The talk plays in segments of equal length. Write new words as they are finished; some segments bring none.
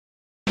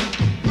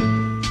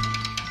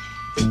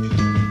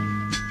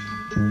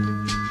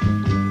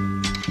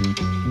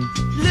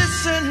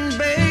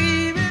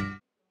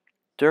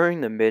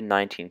During the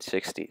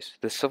mid-1960s,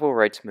 the civil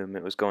rights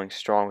movement was going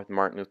strong with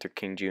Martin Luther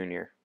King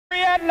Jr.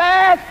 Free at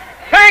last!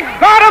 Thank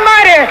God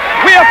Almighty,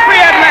 we are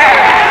free at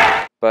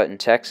last! But in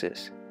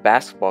Texas,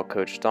 basketball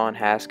coach Don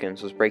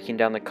Haskins was breaking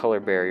down the color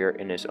barrier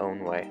in his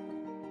own way.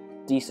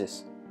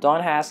 Thesis: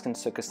 Don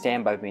Haskins took a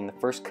stand by being the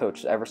first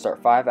coach to ever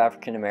start 5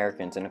 African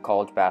Americans in a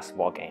college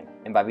basketball game,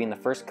 and by being the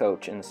first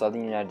coach in the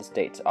southern United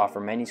States to offer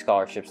many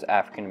scholarships to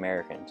African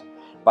Americans.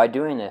 By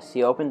doing this,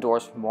 he opened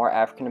doors for more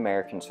African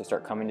Americans to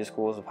start coming to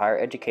schools of higher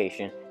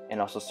education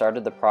and also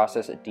started the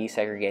process of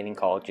desegregating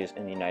colleges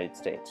in the United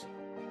States.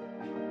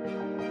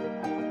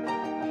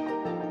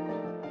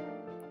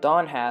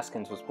 Don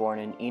Haskins was born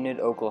in Enid,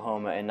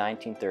 Oklahoma in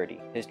 1930.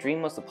 His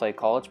dream was to play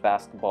college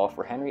basketball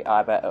for Henry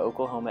Iba at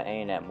Oklahoma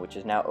A&M, which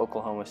is now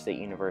Oklahoma State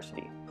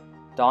University.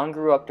 Don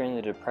grew up during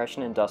the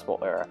Depression and Dust Bowl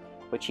era,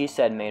 which he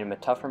said made him a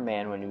tougher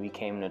man when he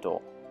became an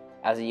adult.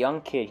 As a young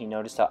kid, he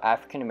noticed how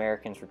African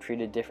Americans were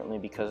treated differently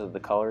because of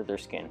the color of their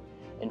skin.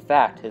 In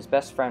fact, his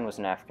best friend was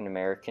an African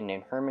American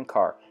named Herman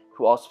Carr,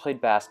 who also played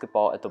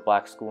basketball at the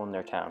black school in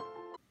their town.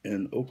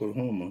 In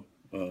Oklahoma,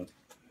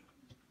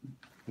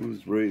 he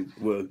was raised,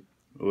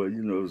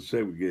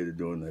 segregated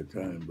during that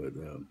time, but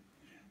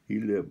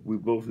we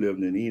both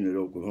lived in Enid,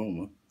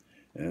 Oklahoma,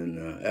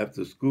 and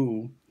after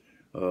school,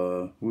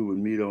 we would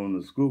meet on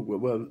the school.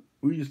 Well,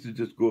 we used to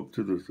just go up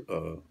to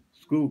the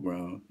school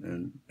ground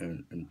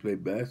and play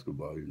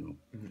basketball,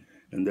 Mm-hmm.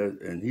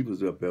 And he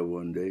was up there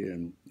one day,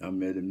 and I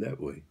met him that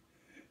way,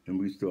 and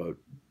we started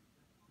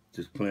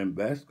just playing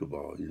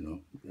basketball,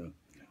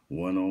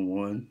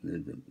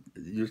 one-on-one.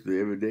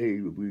 Usually every day,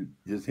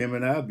 him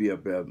and I be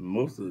up there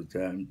most of the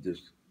time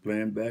just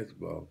playing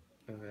basketball.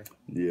 Okay.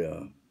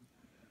 Yeah,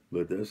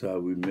 but that's how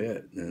we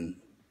met, and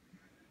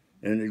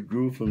it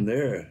grew from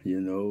there,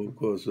 Of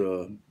course,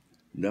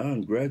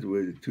 Don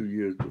graduated 2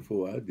 years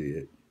before I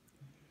did,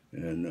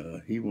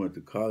 and he went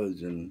to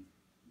college, and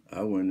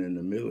I went in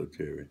the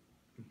military.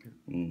 Okay.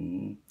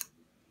 Mm-hmm.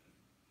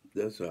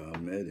 That's how I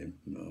met him,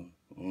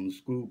 on the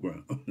school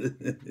ground.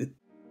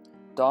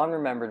 Don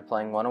remembered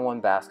playing one-on-one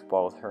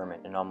basketball with Herman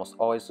and almost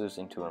always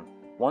losing to him.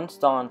 Once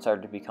Don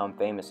started to become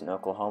famous in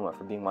Oklahoma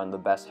for being one of the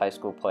best high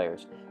school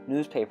players,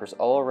 newspapers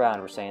all around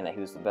were saying that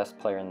he was the best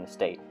player in the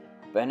state.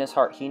 But in his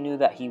heart, he knew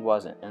that he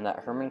wasn't, and that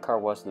Herman Carr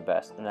was the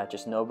best, and that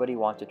just nobody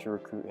wanted to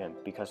recruit him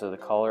because of the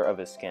color of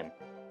his skin.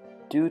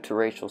 Due to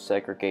racial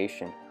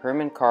segregation,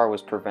 Herman Carr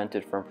was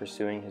prevented from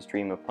pursuing his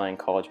dream of playing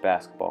college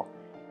basketball.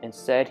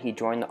 Instead, he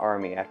joined the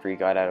Army after he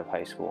got out of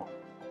high school.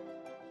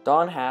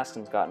 Don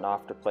Haskins got an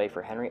offer to play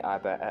for Henry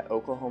Iba at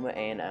Oklahoma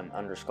A&M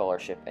under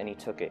scholarship, and he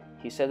took it.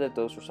 He said that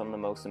those were some of the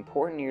most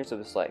important years of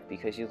his life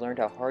because he learned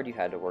how hard you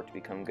had to work to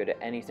become good at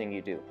anything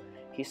you do.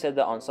 He said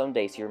that on some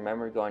days he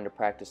remembered going to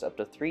practice up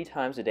to 3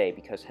 times a day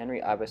because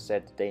Henry Iba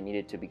said that they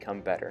needed to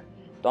become better.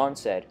 Don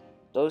said,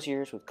 "Those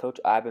years with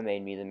Coach Iba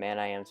made me the man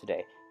I am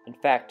today. In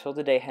fact, till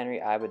the day Henry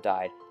Iba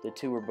died, the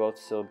two were both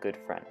still good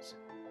friends."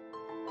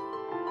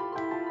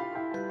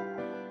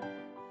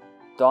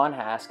 Don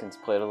Haskins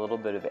played a little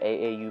bit of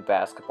AAU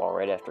basketball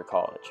right after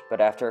college, but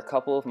after a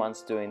couple of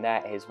months doing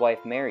that, his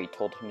wife Mary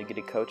told him to get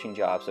a coaching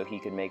job so he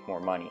could make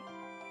more money.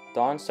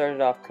 Don started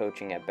off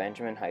coaching at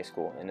Benjamin High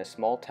School in a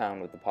small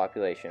town with a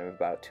population of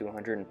about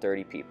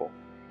 230 people.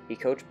 He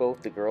coached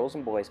both the girls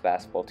and boys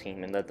basketball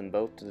team and led them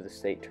both to the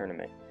state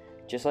tournament.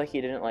 Just like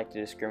he didn't like to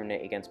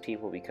discriminate against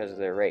people because of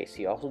their race,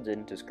 he also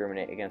didn't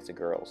discriminate against the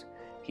girls.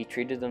 He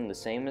treated them the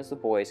same as the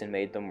boys and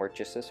made them work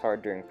just as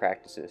hard during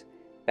practices.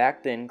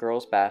 Back then,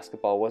 girls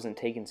basketball wasn't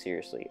taken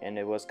seriously, and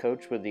it was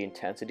coached with the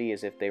intensity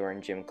as if they were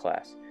in gym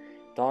class.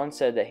 Don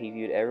said that he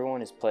viewed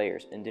everyone as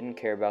players and didn't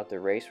care about their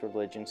race,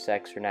 religion,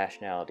 sex, or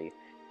nationality.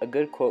 A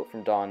good quote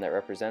from Don that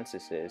represents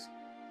this is,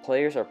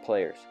 "Players are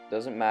players.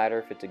 Doesn't matter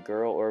if it's a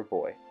girl or a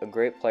boy. A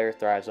great player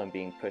thrives on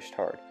being pushed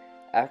hard."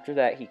 After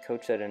that, he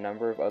coached at a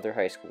number of other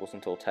high schools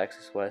until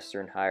Texas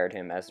Western hired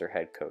him as their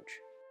head coach.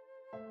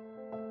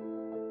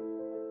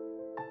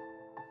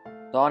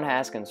 Don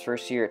Haskins'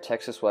 first year at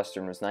Texas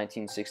Western was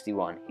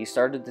 1961. He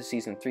started the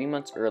season 3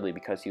 months early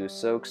because he was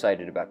so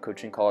excited about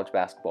coaching college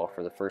basketball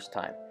for the first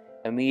time.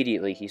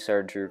 Immediately, he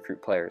started to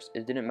recruit players.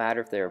 It didn't matter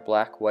if they were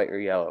black, white, or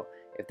yellow.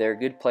 If they were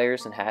good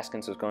players, then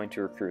Haskins was going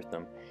to recruit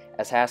them.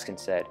 As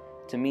Haskins said,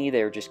 "To me,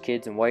 they were just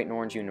kids in white and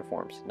orange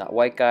uniforms. Not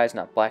white guys,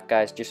 not black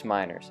guys, just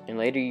minors. In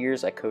later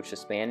years, I coached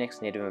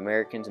Hispanics, Native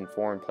Americans, and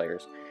foreign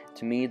players.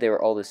 To me, they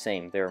were all the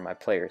same. They were my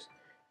players."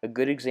 A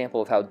good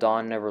example of how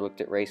Don never looked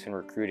at race when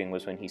recruiting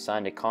was when he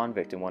signed a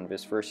convict in one of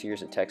his first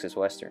years at Texas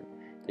Western.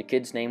 The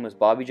kid's name was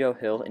Bobby Joe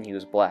Hill, and he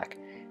was black.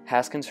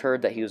 Haskins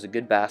heard that he was a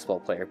good basketball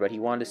player, but he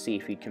wanted to see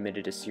if he'd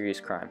committed a serious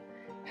crime.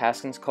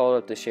 Haskins called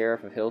up the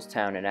sheriff of Hill's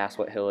town and asked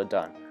what Hill had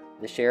done.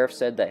 The sheriff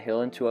said that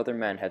Hill and 2 other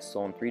men had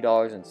stolen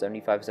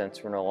 $3.75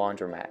 from a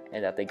laundromat,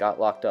 and that they got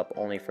locked up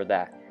only for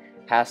that.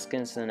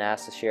 Haskins then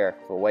asked the sheriff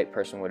if a white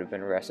person would have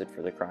been arrested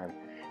for the crime.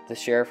 The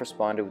sheriff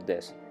responded with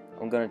this,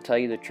 "I'm going to tell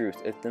you the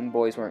truth, if them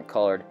boys weren't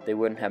colored, they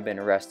wouldn't have been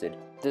arrested."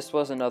 This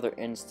was another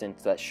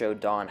instance that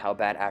showed Don how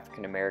bad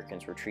African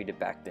Americans were treated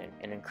back then,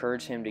 and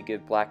encouraged him to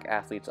give black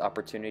athletes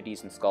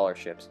opportunities and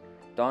scholarships.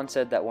 Don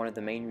said that one of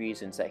the main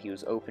reasons that he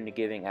was open to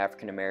giving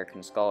African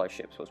American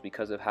scholarships was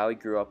because of how he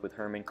grew up with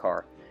Herman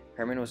Carr.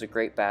 Herman was a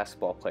great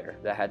basketball player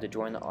that had to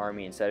join the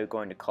Army instead of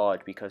going to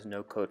college because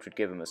no coach would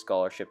give him a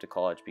scholarship to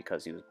college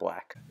because he was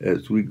black.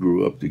 As we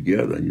grew up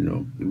together, you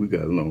know, we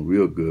got along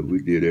real good.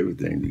 We did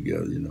everything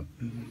together, you know.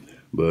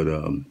 But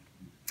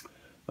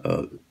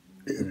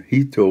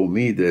he told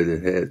me that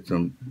it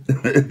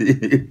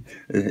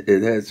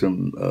had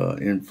some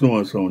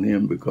influence on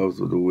him because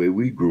of the way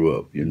we grew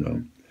up, you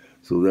know.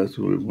 So that's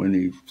when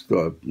he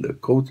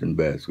started coaching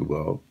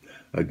basketball.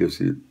 I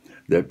guess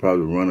that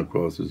probably run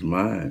across his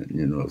mind,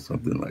 you know, or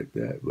something like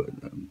that. But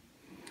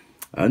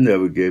I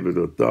never gave it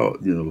a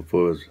thought, you know, as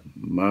far as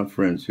my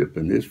friendship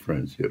and his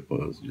friendship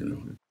was, you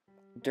know.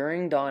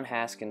 During Don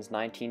Haskins'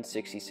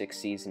 1966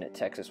 season at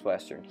Texas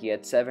Western, he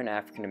had 7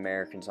 African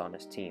Americans on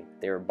his team.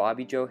 They were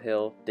Bobby Joe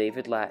Hill,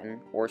 David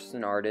Lattin,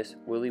 Orson Artis,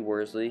 Willie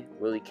Worsley,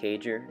 Willie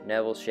Cager,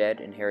 Neville Shedd,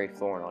 and Harry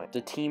Flournoy.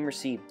 The team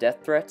received death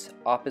threats,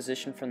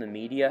 opposition from the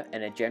media,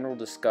 and a general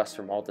disgust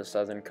from all the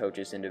Southern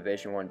coaches in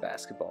Division I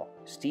basketball.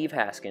 Steve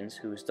Haskins,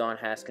 who is Don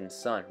Haskins'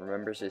 son,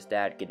 remembers his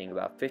dad getting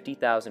about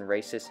 50,000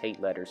 racist hate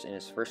letters in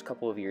his first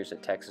couple of years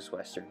at Texas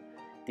Western.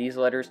 These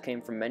letters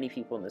came from many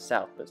people in the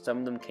South, but some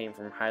of them came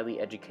from highly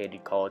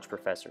educated college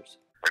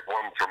professors. Like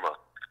one from a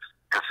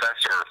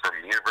professor from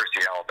the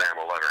University of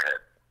Alabama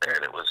letterhead, and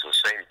it was the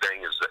same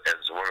thing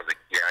as one of the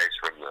guys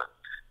from the,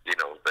 you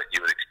know, that you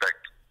would expect,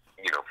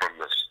 you know, from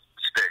the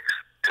sticks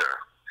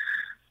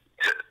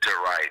to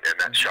write, and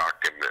that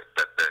shocked him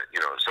that you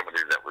know,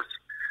 somebody that was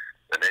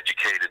an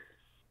educated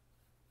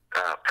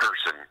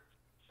person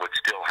would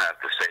still have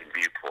the same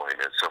viewpoint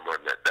as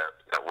someone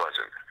that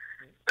wasn't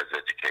as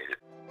educated.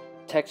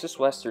 Texas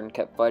Western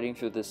kept fighting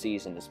through the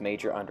season as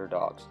major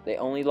underdogs. They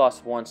only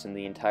lost once in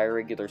the entire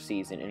regular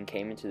season and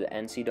came into the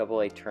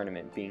NCAA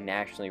tournament being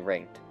nationally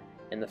ranked.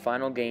 In the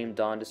final game,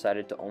 Don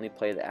decided to only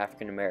play the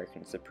African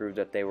Americans to prove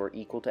that they were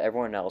equal to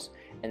everyone else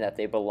and that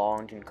they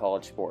belonged in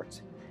college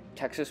sports.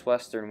 Texas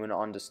Western went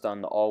on to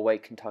stun the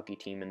all-white Kentucky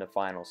team in the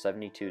final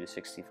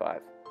 72-65.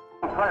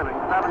 Trailing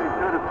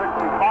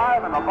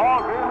 72-65, and the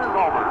ball game is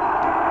over.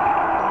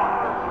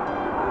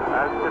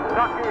 As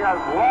Kentucky has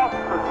lost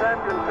the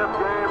championship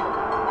game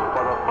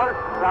for the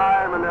first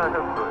time in their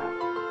history.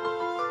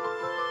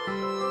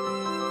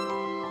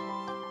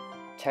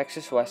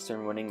 Texas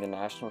Western winning the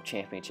national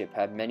championship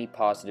had many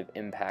positive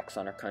impacts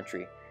on our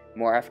country.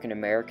 More African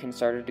Americans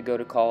started to go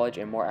to college,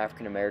 and more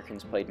African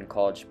Americans played in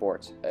college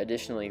sports.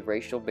 Additionally,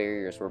 racial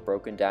barriers were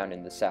broken down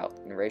in the South,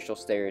 and racial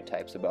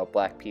stereotypes about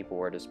black people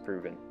were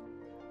disproven.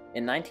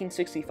 In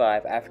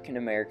 1965, African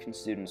American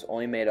students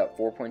only made up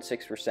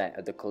 4.6%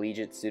 of the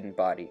collegiate student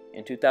body.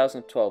 In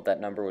 2012, that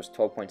number was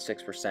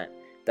 12.6%.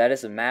 That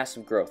is a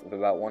massive growth of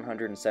about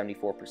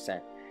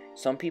 174%.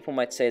 Some people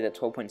might say that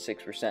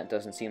 12.6%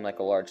 doesn't seem like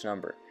a large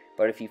number,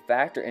 but if you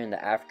factor in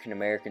that African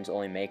Americans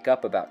only make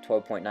up about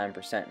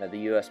 12.9% of the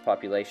U.S.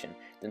 population,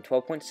 then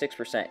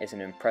 12.6% is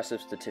an impressive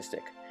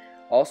statistic.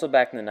 Also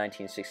back in the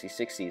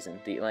 1966 season,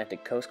 the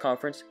Atlantic Coast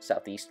Conference,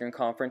 Southeastern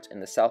Conference,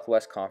 and the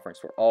Southwest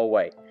Conference were all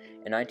white.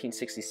 In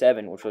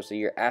 1967, which was the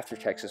year after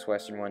Texas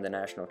Western won the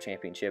national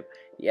championship,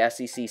 the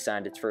SEC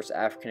signed its first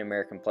African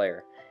American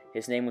player.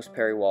 His name was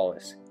Perry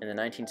Wallace. In the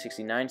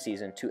 1969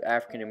 season, 2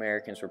 African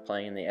Americans were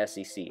playing in the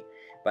SEC.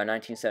 By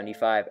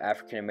 1975,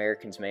 African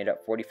Americans made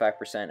up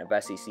 45%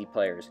 of SEC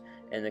players,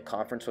 and the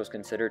conference was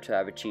considered to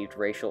have achieved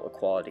racial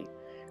equality.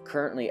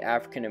 Currently,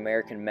 African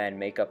American men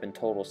make up in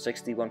total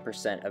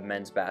 61% of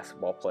men's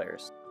basketball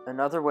players.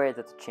 Another way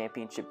that the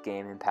championship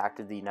game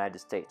impacted the United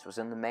States was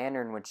in the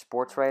manner in which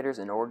sports writers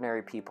and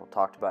ordinary people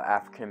talked about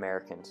African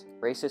Americans.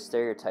 Racist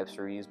stereotypes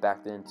were used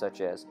back then,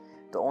 such as,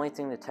 the only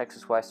thing the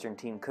Texas Western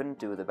team couldn't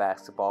do with the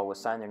basketball was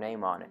sign their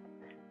name on it.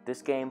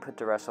 This game put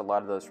to rest a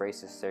lot of those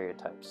racist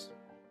stereotypes.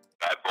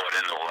 I bought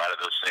into a lot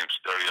of those same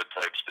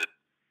stereotypes that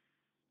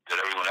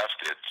everyone else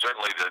did.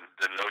 Certainly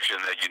the notion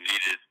that you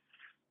needed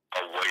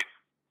a white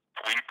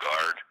point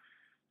guard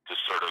to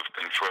sort of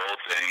control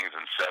things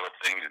and settle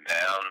things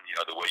down, you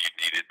know, the way you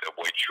needed a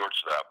white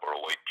shortstop or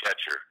a white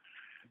catcher.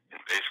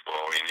 In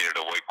baseball, you needed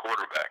a white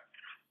quarterback.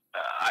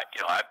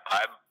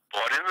 I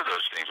bought into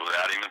those things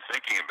without even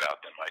thinking about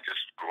them. I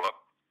just grew up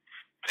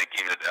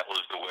thinking that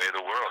was the way of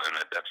the world and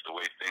that's the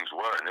way things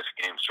were. And this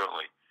game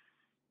certainly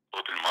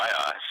opened my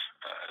eyes,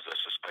 as I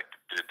suspect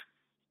it did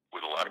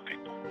with a lot of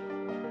people.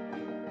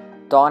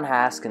 Don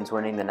Haskins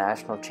winning the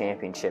national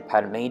championship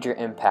had a major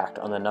impact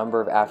on the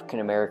number of African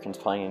Americans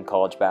playing in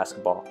college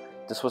basketball.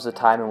 This was a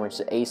time in which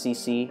the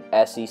ACC,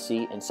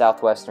 SEC, and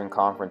Southwestern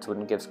Conference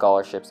wouldn't give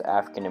scholarships to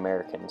African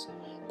Americans.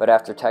 But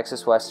after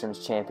Texas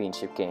Western's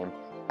championship game,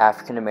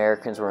 African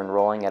Americans were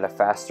enrolling at a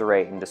faster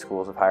rate into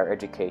schools of higher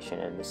education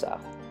in the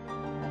South.